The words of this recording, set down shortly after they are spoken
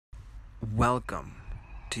Welcome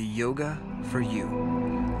to Yoga for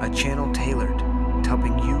You, a channel tailored to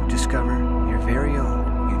helping you discover your very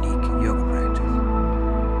own unique yoga practice.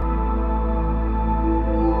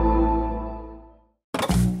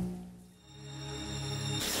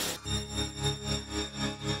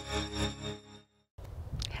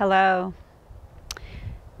 Hello,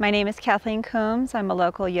 my name is Kathleen Coombs. I'm a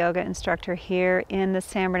local yoga instructor here in the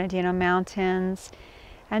San Bernardino Mountains.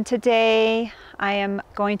 And today I am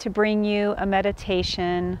going to bring you a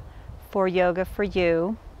meditation for Yoga for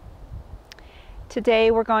You.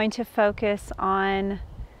 Today we're going to focus on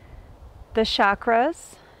the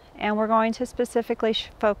chakras, and we're going to specifically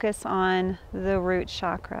focus on the root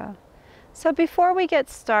chakra. So before we get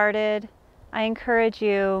started, I encourage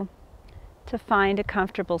you to find a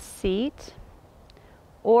comfortable seat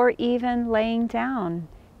or even laying down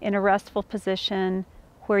in a restful position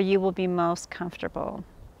where you will be most comfortable.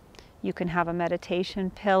 You can have a meditation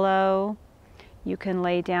pillow, you can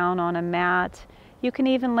lay down on a mat, you can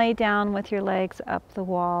even lay down with your legs up the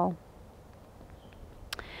wall.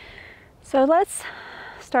 So let's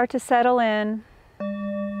start to settle in,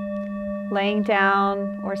 laying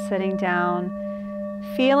down or sitting down,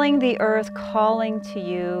 feeling the earth calling to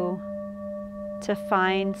you to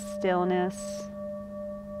find stillness,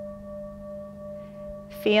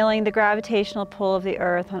 feeling the gravitational pull of the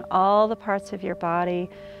earth on all the parts of your body,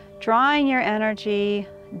 drawing your energy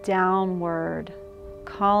downward,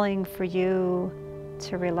 calling for you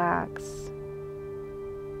to relax.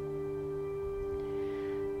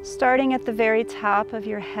 Starting at the very top of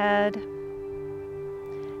your head,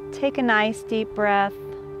 take a nice deep breath.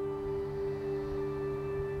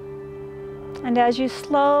 And as you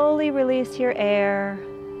slowly release your air,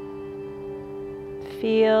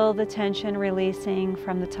 feel the tension releasing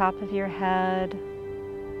from the top of your head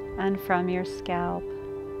and from your scalp.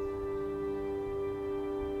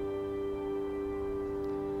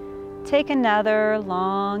 Take another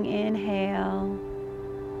long inhale.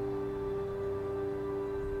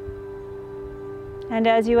 And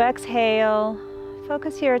as you exhale,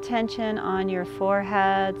 focus your attention on your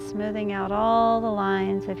forehead, smoothing out all the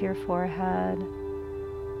lines of your forehead,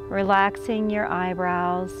 relaxing your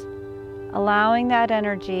eyebrows, allowing that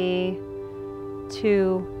energy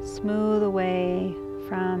to smooth away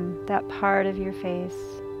from that part of your face.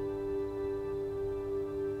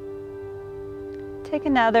 Take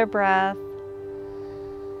another breath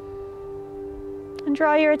and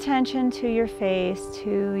draw your attention to your face,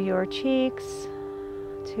 to your cheeks,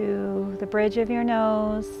 to the bridge of your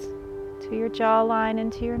nose, to your jawline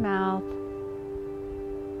and to your mouth,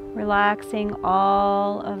 relaxing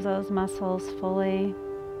all of those muscles fully.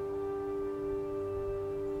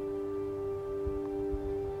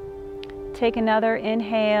 Take another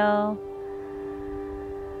inhale,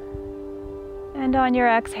 and on your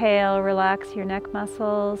exhale, relax your neck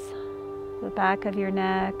muscles, the back of your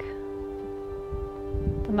neck,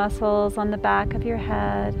 the muscles on the back of your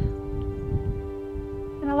head.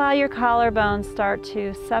 And allow your collarbones start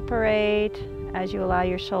to separate as you allow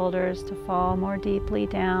your shoulders to fall more deeply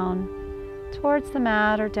down towards the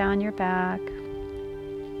mat or down your back.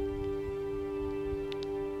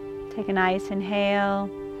 Take a nice inhale.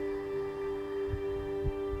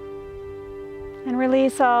 And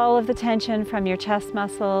release all of the tension from your chest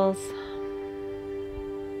muscles.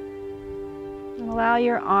 And allow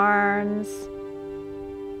your arms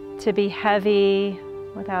to be heavy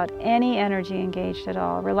without any energy engaged at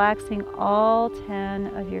all, relaxing all 10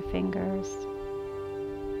 of your fingers.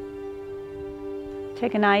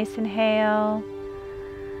 Take a nice inhale.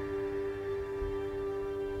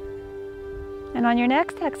 And on your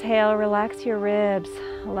next exhale, relax your ribs,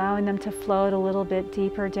 allowing them to float a little bit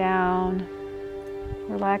deeper down,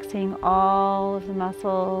 relaxing all of the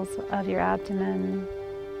muscles of your abdomen,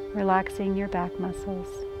 relaxing your back muscles.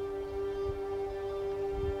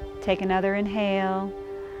 Take another inhale.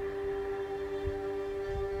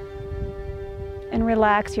 And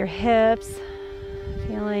relax your hips,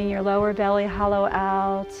 feeling your lower belly hollow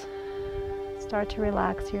out. Start to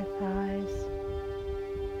relax your thighs.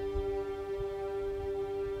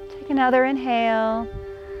 Take another inhale.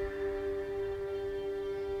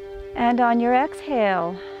 And on your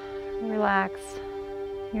exhale, relax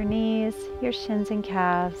your knees, your shins and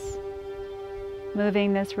calves,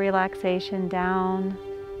 moving this relaxation down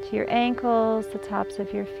to your ankles, the tops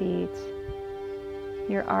of your feet,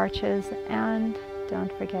 your arches, and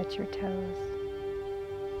don't forget your toes.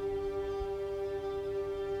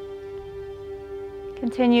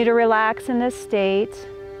 Continue to relax in this state,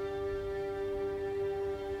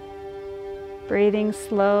 breathing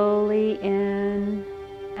slowly in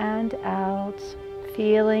and out,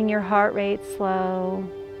 feeling your heart rate slow,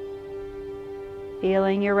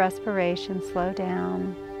 feeling your respiration slow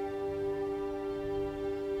down,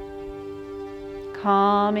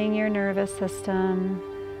 calming your nervous system.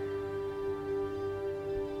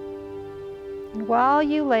 And while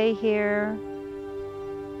you lay here,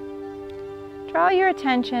 draw your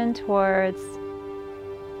attention towards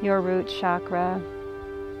your root chakra.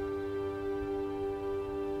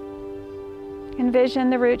 Envision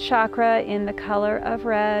the root chakra in the color of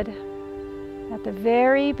red at the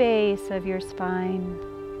very base of your spine.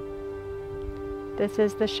 This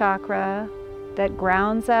is the chakra that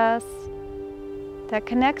grounds us, that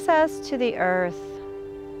connects us to the earth.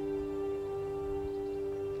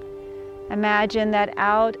 Imagine that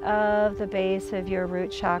out of the base of your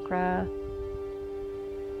root chakra,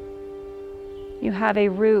 you have a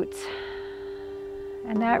root,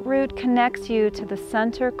 and that root connects you to the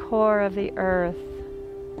center core of the earth,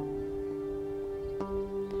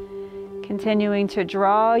 continuing to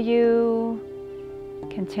draw you,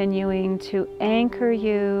 continuing to anchor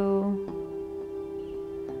you.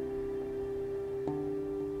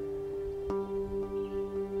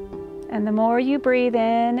 And the more you breathe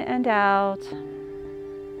in and out,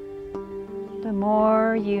 the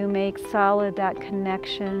more you make solid that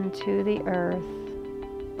connection to the earth.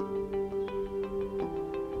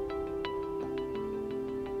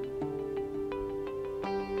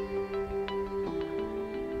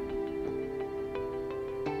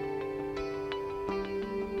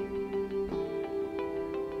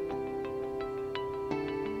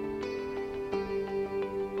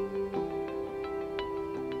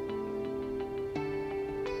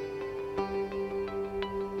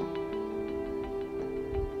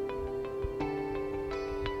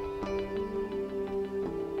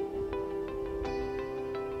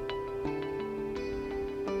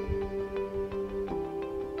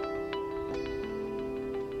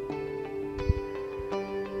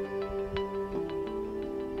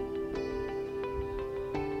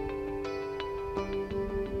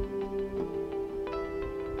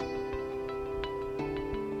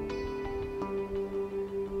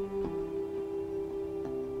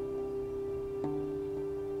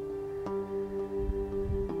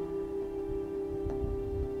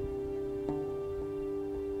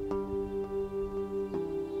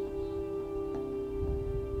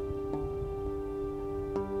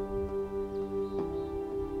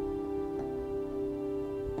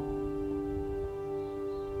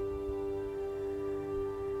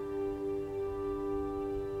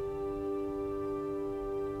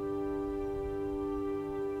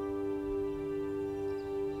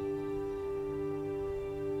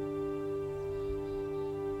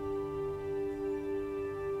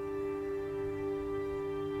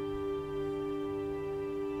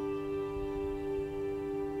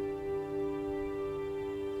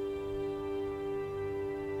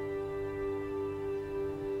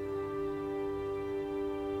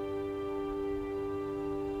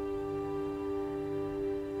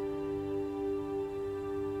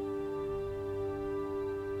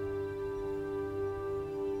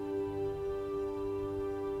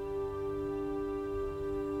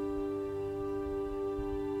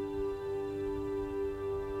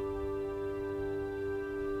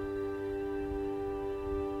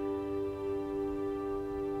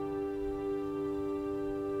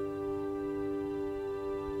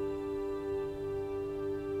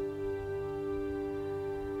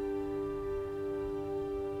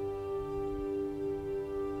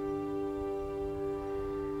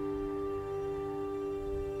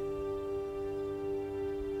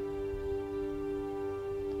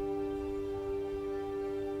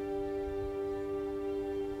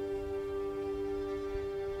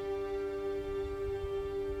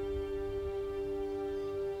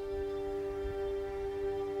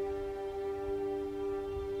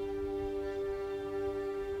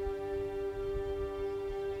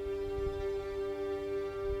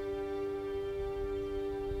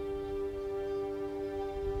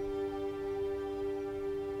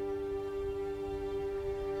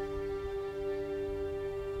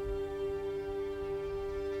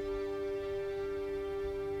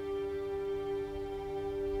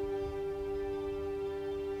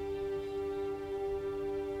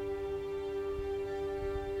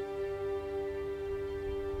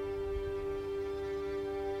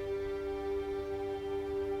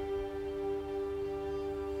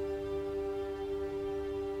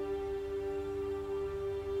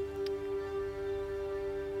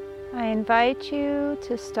 I invite you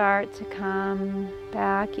to start to come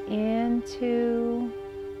back into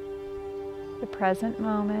the present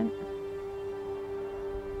moment.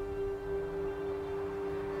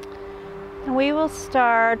 And we will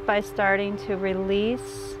start by starting to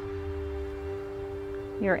release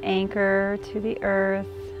your anchor to the earth,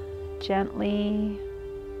 gently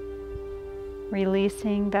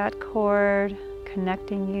releasing that cord,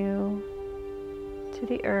 connecting you to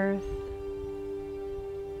the earth.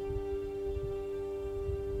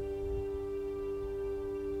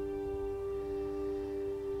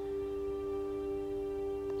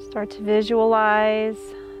 Start to visualize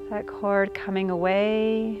that cord coming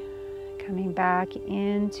away, coming back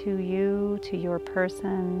into you, to your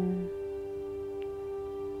person,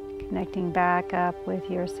 connecting back up with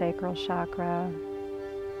your sacral chakra.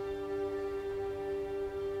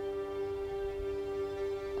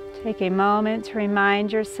 Take a moment to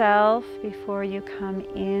remind yourself before you come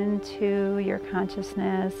into your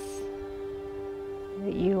consciousness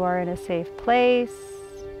that you are in a safe place,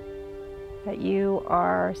 that you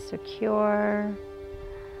are secure.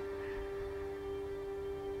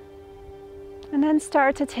 And then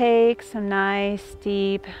start to take some nice,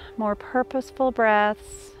 deep, more purposeful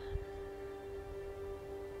breaths.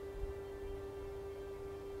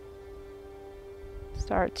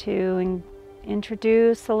 Start to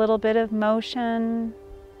introduce a little bit of motion.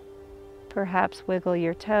 Perhaps wiggle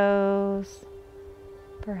your toes.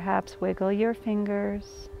 Perhaps wiggle your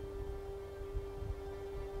fingers.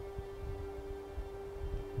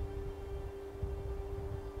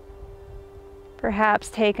 Perhaps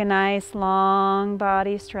take a nice long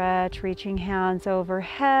body stretch, reaching hands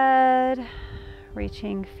overhead,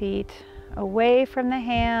 reaching feet away from the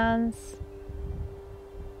hands.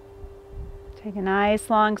 Take a nice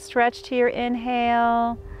long stretch to your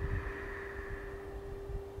inhale.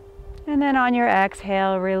 And then on your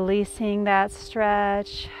exhale, releasing that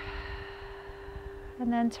stretch.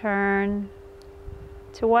 And then turn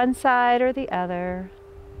to one side or the other.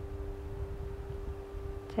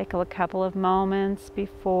 Take a couple of moments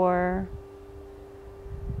before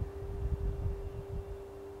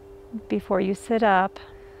you sit up.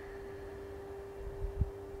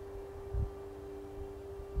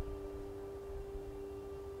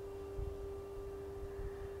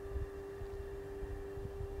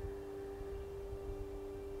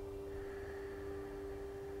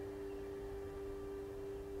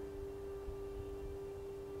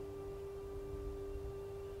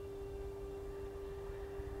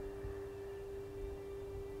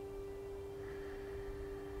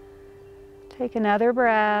 Take another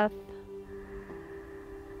breath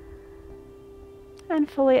and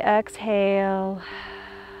fully exhale,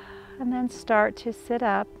 and then start to sit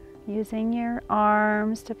up using your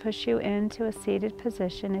arms to push you into a seated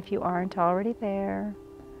position if you aren't already there.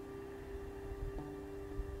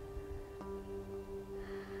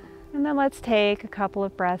 And then let's take a couple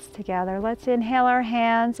of breaths together. Let's inhale our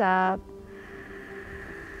hands up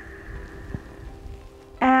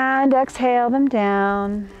and exhale them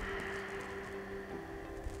down.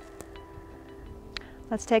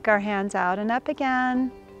 Let's take our hands out and up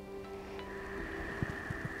again.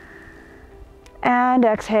 And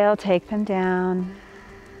exhale, take them down.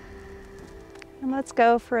 And let's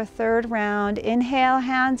go for a third round. Inhale,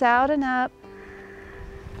 hands out and up.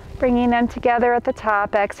 Bringing them together at the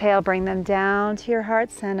top. Exhale, bring them down to your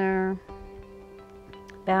heart center.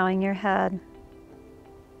 Bowing your head.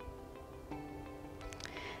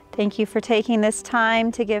 Thank you for taking this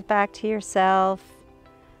time to give back to yourself,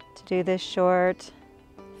 to do this short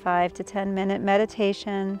 5 to 10 minute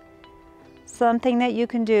meditation, something that you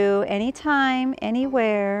can do anytime,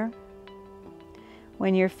 anywhere,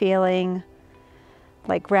 when you're feeling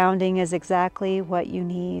like grounding is exactly what you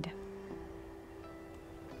need.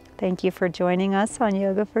 Thank you for joining us on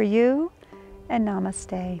Yoga for You, and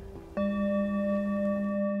Namaste.